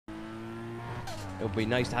It would be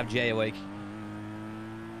nice to have Jay awake.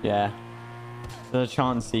 Yeah. There's a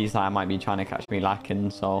chance Seaside might be trying to catch me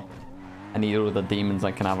lacking, so I need all the demons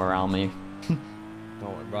I can have around me.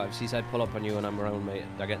 Don't worry, bro. If Seaside pull up on you and I'm around, mate,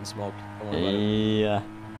 they're getting smoked. Don't worry about it. Yeah.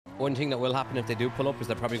 One thing that will happen if they do pull up is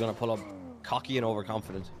they're probably going to pull up cocky and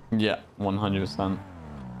overconfident. Yeah, 100%.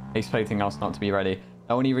 Expecting us not to be ready.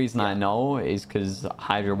 The only reason I know is because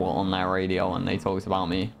Hydra were on their radio and they talked about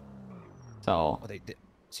me. So. Oh,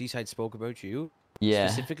 Seaside spoke about you? Yeah.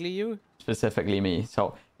 Specifically you? Specifically me.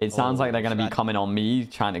 So it sounds like they're going to be coming on me,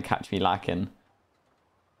 trying to catch me lacking.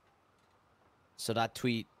 So that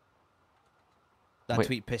tweet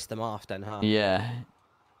pissed them off then, huh? Yeah.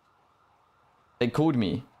 They called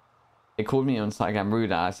me. They called me on Instagram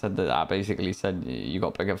rude. I said that I basically said you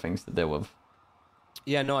got bigger things to deal with.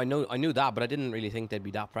 Yeah, no, I knew that, but I didn't really think they'd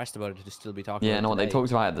be that pressed about it to still be talking. Yeah, about no, they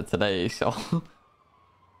talked about it today, so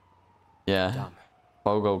yeah. Damn.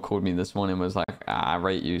 Bogo called me this morning, was like, I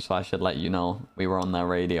rate you, so I should let you know. We were on their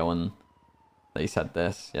radio and they said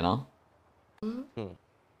this, you know.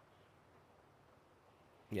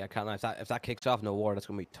 Yeah, I can't lie. If that kicks off no war, that's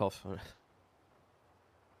gonna be tough.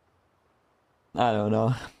 I don't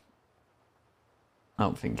know. I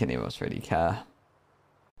don't think any of us really care.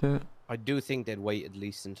 I do think they'd wait at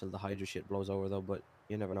least until the Hydra shit blows over, though, but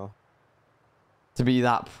you never know. To be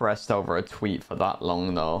that pressed over a tweet for that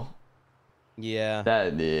long, though. Yeah.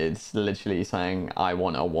 That it's literally saying, I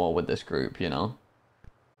want a war with this group, you know?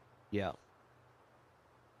 Yeah.